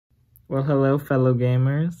Well, hello fellow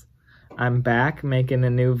gamers. I'm back making a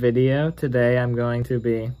new video. Today I'm going to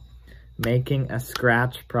be making a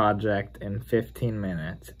Scratch project in 15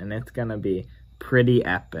 minutes, and it's gonna be pretty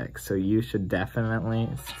epic, so you should definitely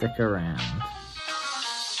stick around.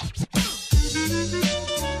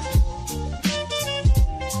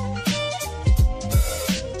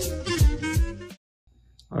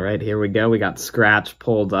 Alright, here we go. We got Scratch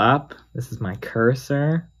pulled up. This is my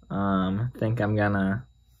cursor. I think I'm gonna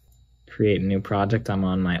create a new project. I'm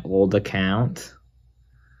on my old account.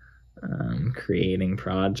 Creating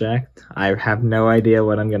project. I have no idea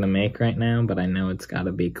what I'm gonna make right now, but I know it's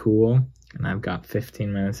gotta be cool. And I've got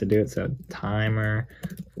 15 minutes to do it, so timer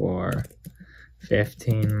for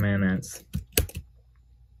 15 minutes.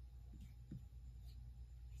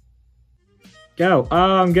 Go!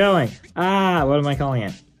 Oh, I'm going! Ah, what am I calling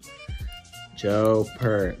it? Joe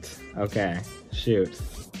Pert. Okay, shoot.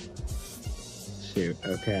 Shoot,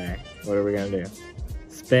 okay. What are we gonna do?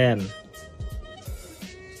 Spin.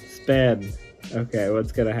 Spin. Okay,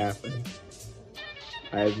 what's gonna happen?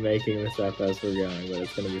 I'm making this up as we're going, but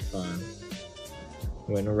it's gonna be fun.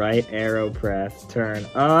 When right arrow press, turn.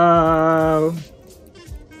 Oh!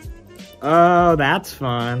 Oh, that's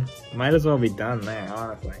fun. Might as well be done there,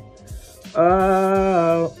 honestly.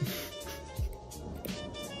 Oh!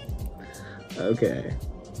 Okay.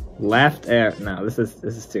 Left arrow. No, this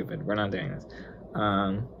is stupid. We're not doing this.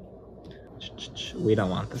 We don't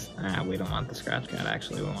want this. We don't want the Scratch Cat,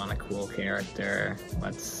 actually. We want a cool character.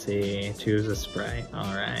 Let's see. Choose a sprite.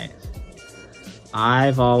 Alright.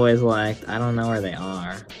 I've always liked... I don't know where they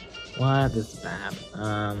are. What? This is bad.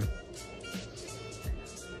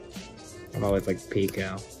 I've always liked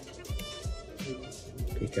Pico.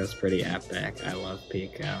 Pico's pretty epic. I love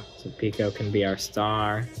Pico. So Pico can be our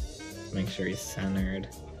star. Make sure he's centered.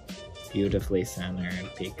 Beautifully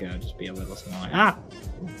centered. Pico, just be a little smaller. Ah!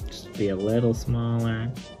 Just be a little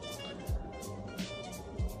smaller.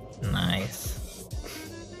 Nice.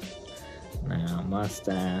 Now,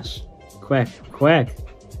 mustache. Quick, quick!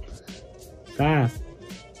 Fast!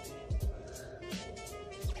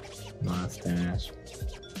 Mustache.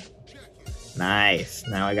 Nice!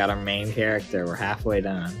 Now we got our main character. We're halfway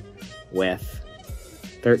done. With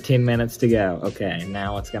 13 minutes to go. Okay,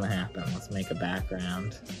 now what's gonna happen? Let's make a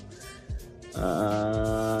background.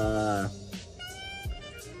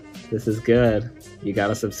 This is good. You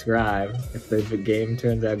gotta subscribe. If the game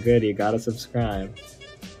turns out good, you gotta subscribe.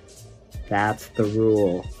 That's the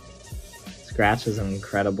rule. Scratch is an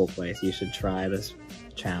incredible place. You should try this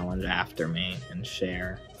challenge after me and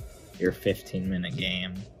share your 15-minute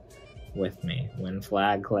game with me. When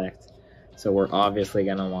flag clicked. So we're obviously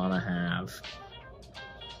gonna wanna have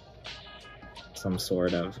some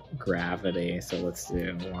sort of gravity, so let's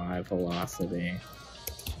do Y velocity.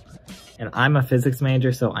 And I'm a physics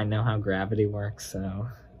major, so I know how gravity works, so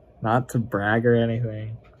not to brag or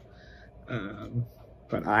anything,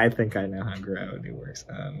 but I think I know how gravity works.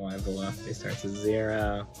 Y velocity starts at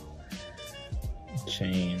 0.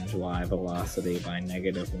 Change Y velocity by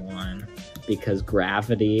 -1. Because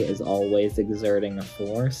gravity is always exerting a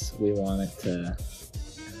force, we want it to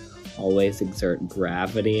always exert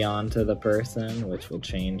gravity onto the person, which will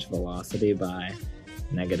change velocity by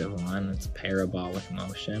 -1. It's parabolic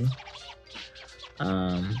motion.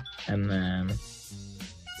 And then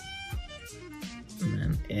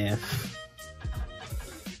if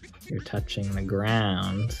you're touching the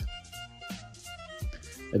ground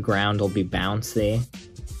will be bouncy.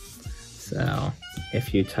 So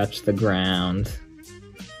if you touch the ground,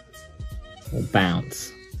 it will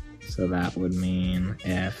bounce. So that would mean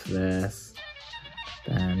if this,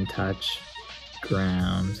 then touch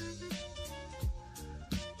ground,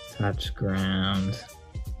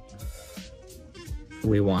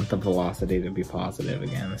 we want the velocity to be positive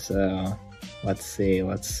again. So let's see,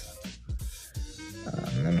 then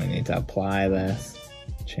we need to apply this,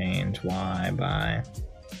 change Y by,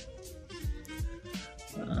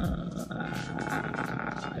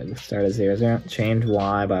 start at 0, 0, change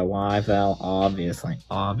Y by Y vel, obviously.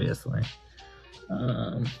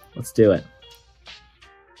 Let's do it.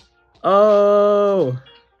 Oh!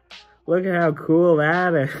 Look at how cool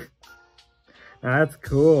that is. That's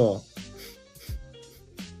cool.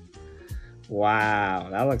 Wow,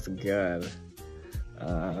 that looks good.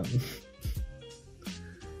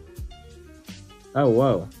 Oh,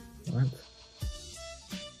 whoa. What?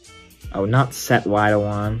 Oh, not set Y to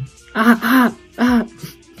 1.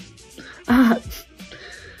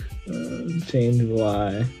 Change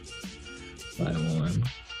Y by 1.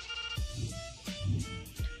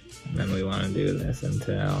 And then we want to do this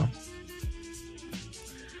until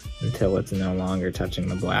it's no longer touching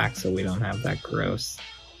the black, so we don't have that gross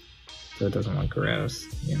so it doesn't look gross,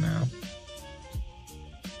 you know?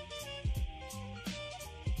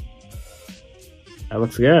 That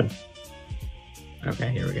looks good.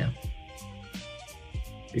 Okay, here we go.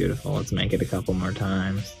 Beautiful. Let's make it a couple more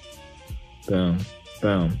times. Boom,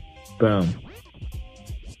 boom, boom,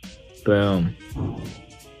 boom.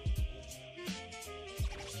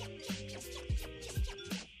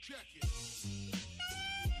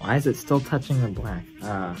 Why is it still touching the black?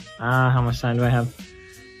 How much time do I have?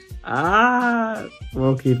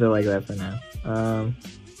 We'll keep it like that for now.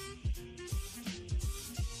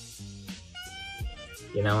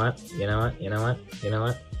 You know what? You're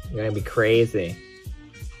gonna be crazy.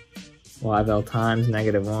 L times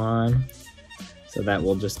 -1. So that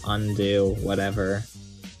will just undo whatever.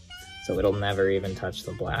 So it'll never even touch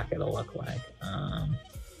the black, it'll look like.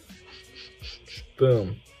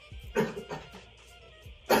 Boom.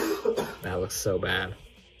 That looks so bad.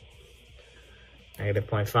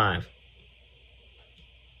 -0.5.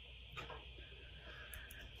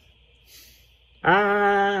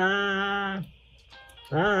 Ah!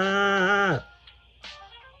 Ah!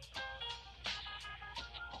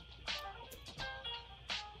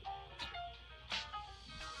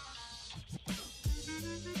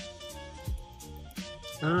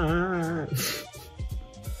 Ah!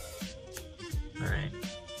 All right.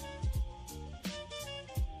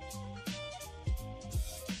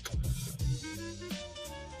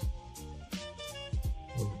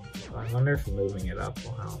 I wonder if moving it up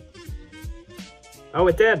will help. Oh,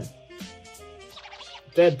 it did! It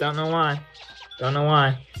did, don't know why. Don't know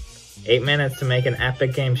why. 8 minutes to make an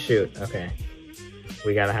epic game shoot. Okay.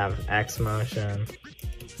 We gotta have X motion.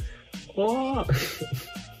 Oh!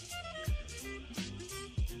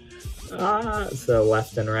 So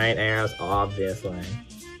left and right arrows, obviously.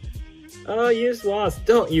 Oh, use WASD.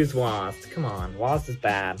 Don't use WASD. Come on, WASD is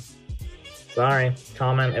bad. Sorry,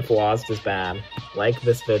 comment if WASD is bad. Like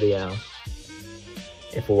this video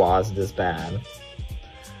if WASD is bad.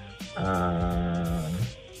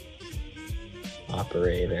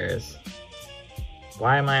 Operators.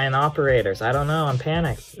 Why am I in operators? I don't know, I'm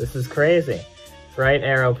panicked. This is crazy. Right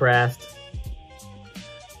arrow pressed.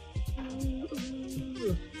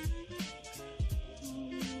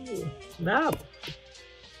 No!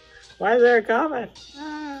 Why is there a comment?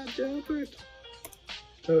 Jump it.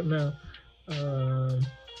 Oh no.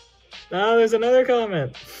 Oh, there's another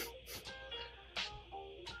comment.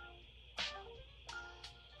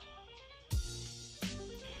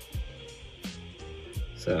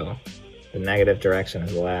 So, the negative direction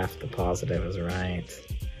is left, the positive is right.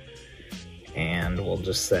 And we'll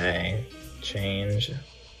just say, change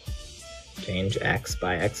X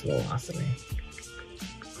by X velocity.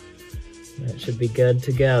 That should be good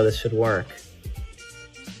to go. This should work.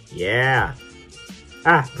 Yeah.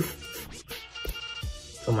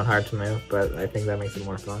 Somewhat hard to move, but I think that makes it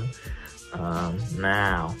more fun.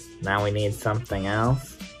 Now we need something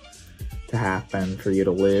else to happen for you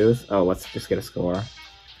to lose. Oh, let's just get a score.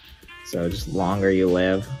 So just longer you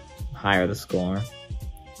live, higher the score.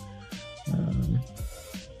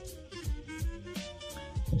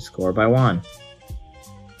 You score by 1.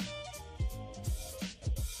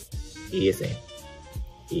 Easy.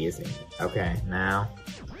 Easy. Okay, now,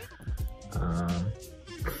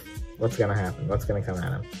 what's gonna happen? What's gonna come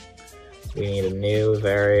at him? We need a new,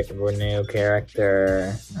 new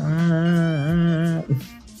character.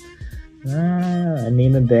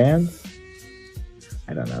 Anina dance?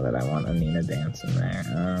 I don't know that I want Anina dance in there.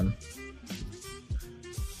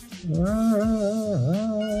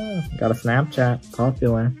 Got a Snapchat,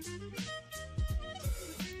 popular.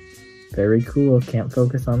 Very cool. Can't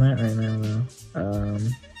focus on that right now though.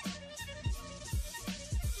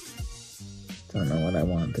 Don't know what I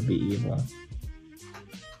want to be evil.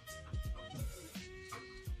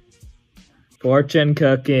 Fortune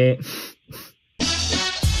cookie.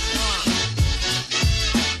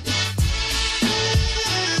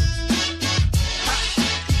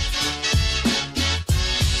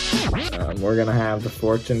 We're gonna have the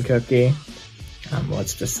fortune cookie.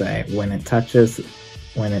 Let's just say when it touches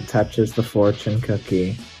the fortune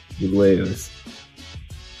cookie, you lose.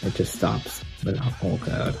 It just stops the whole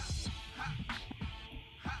code.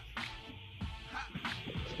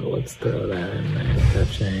 So let's throw that in there.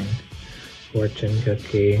 Touching fortune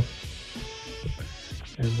cookie.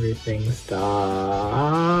 Everything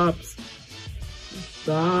stops.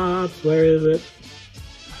 Stops. Where is it?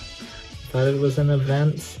 Thought it was in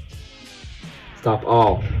events. Stop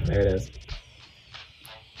all. There it is.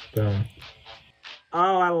 Boom.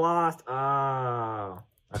 Oh, I lost. Oh.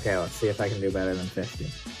 Okay, let's see if I can do better than 50.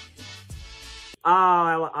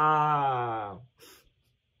 Oh,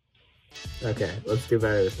 Okay, let's do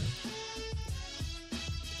better this time.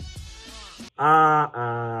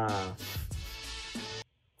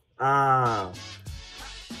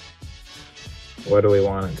 What do we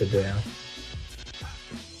want it to do?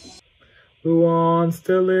 Who wants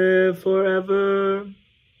to live forever?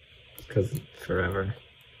 Because forever.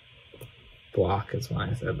 Block is why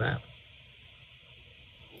I said that.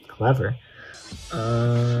 Clever.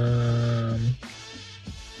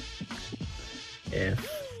 If.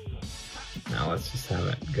 Now let's just have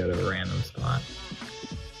it go to a random spot.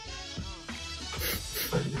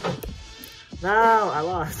 No, I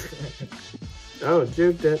lost. Oh,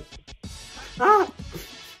 juked it. Ah!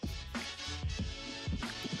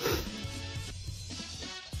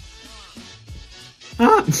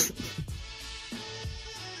 Ah!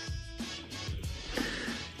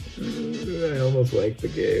 I almost like the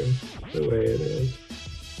game the way it is.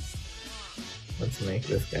 Let's make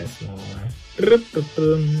this guy smaller.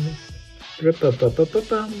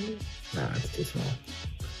 No, it's too small.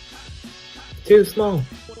 Too small.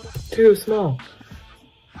 Too small.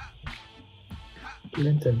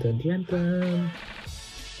 There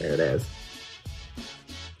it is.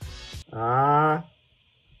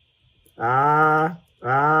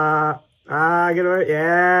 Get away.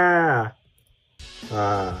 Yeah.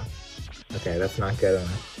 Okay, that's not good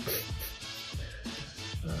enough.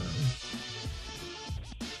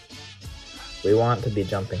 We want to be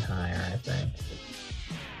jumping higher, I think.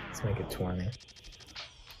 Let's make it 20.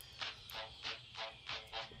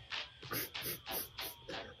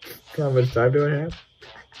 How much time do I have?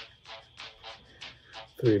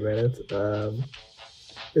 3 minutes.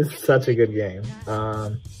 This is such a good game.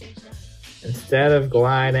 Instead of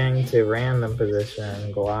gliding to random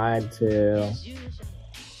position, glide to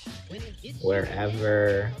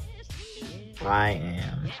wherever I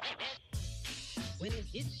am.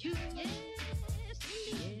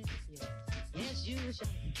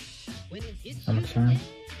 How much time?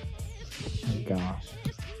 Oh gosh.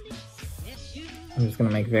 I'm just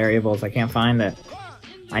gonna make variables. I can't find it.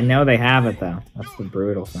 I know they have it though. That's the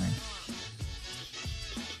brutal thing.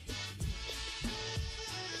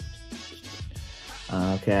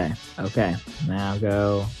 Okay. Now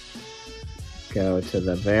go to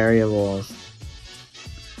the variables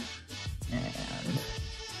and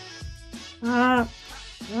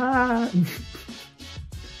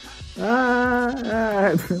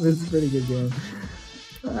this is a pretty good game.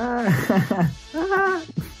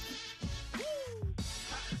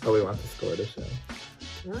 Oh, we want the score to show.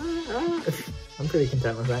 I'm pretty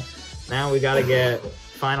content with that. Now we gotta get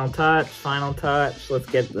final touch. Let's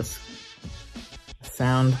get this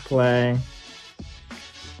sound play.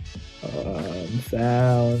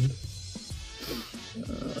 Sound.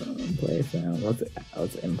 Play sound.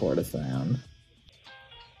 Let's import a sound.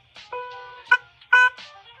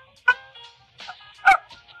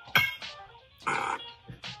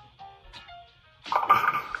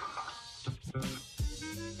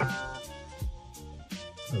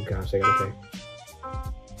 Oh gosh, I gotta pick.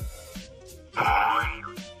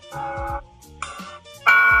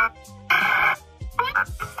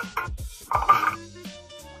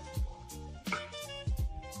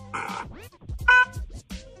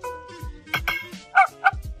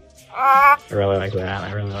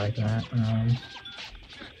 I really like that.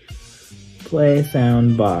 Play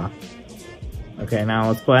sound bar. Okay, now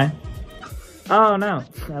let's play. Oh no,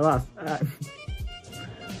 I lost.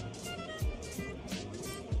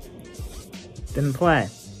 Didn't play.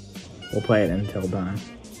 We'll play it until done.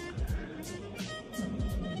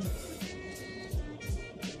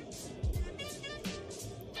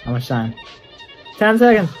 How much time? 10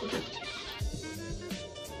 seconds.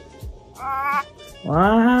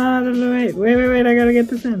 What? Wait, I gotta get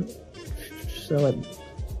this in. Show it.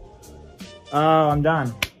 Oh, I'm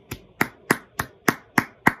done.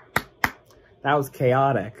 That was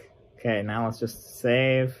chaotic. Okay, now let's just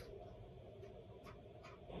save.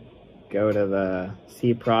 Go to the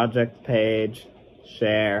C project page,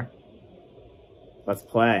 share. Let's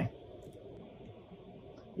play.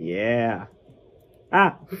 Yeah.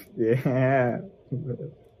 Ah! Yeah.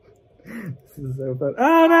 This is so fun.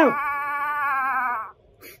 Oh no!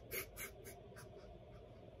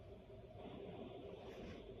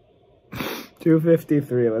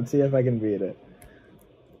 $253. Let's see if I can beat it.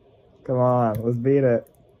 Come on, let's beat it.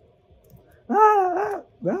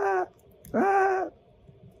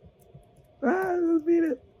 Let's beat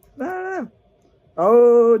it.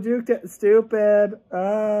 Oh, juked it. Stupid.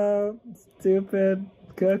 Oh, stupid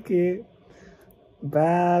cookie.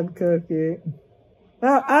 Bad cookie.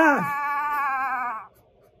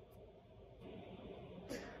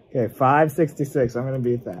 Okay, 566. I'm gonna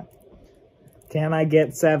beat that. Can I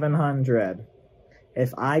get 700?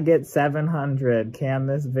 If I get 700, can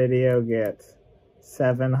this video get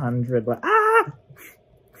 700 likes? Ah!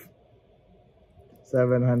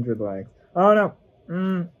 700 likes. Oh no.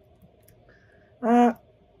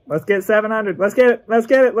 Let's get 700. Let's get it. Let's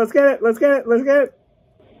get it. Let's get it. Let's get it. Let's get it.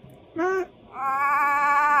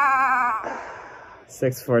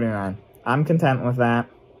 649. I'm content with that.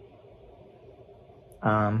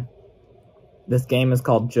 This game is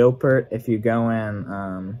called Jopert. If you go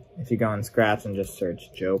in Scratch and just search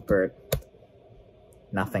Jopert,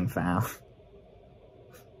 nothing found.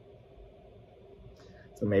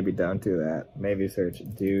 So maybe don't do that. Maybe search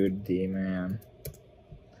Dude D-Man.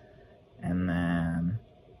 And then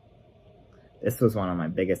this was one of my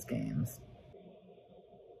biggest games.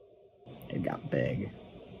 It got big.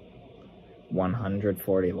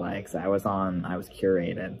 140 likes. I was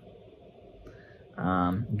curated.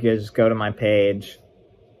 You just go to my page,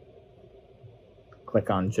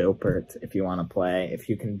 click on Jopert if you want to play. If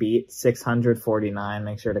you can beat 649,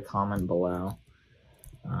 make sure to comment below.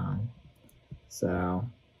 So,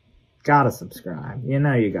 gotta subscribe. You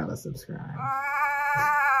know you gotta subscribe.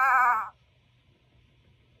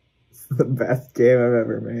 It's the best game I've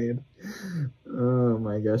ever made. Oh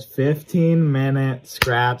my gosh. 15-minute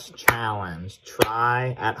Scratch challenge.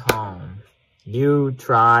 Try at home. You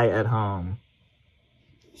try at home.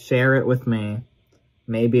 Share it with me.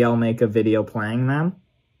 Maybe I'll make a video playing them.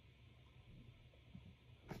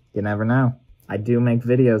 You never know. I do make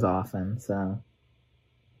videos often, so.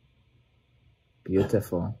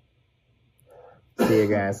 Beautiful. See you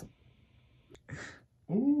guys.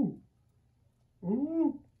 Ooh.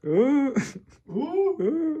 Ooh. Ooh.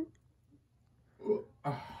 Ooh. Ooh.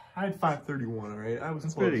 I had 531, alright? I was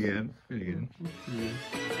close. Pretty good. Pretty good.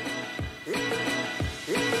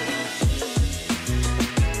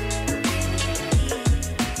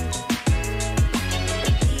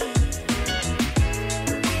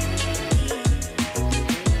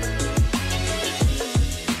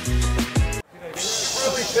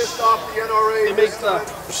 Really pissed off the NRA. It makes the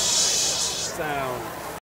sound.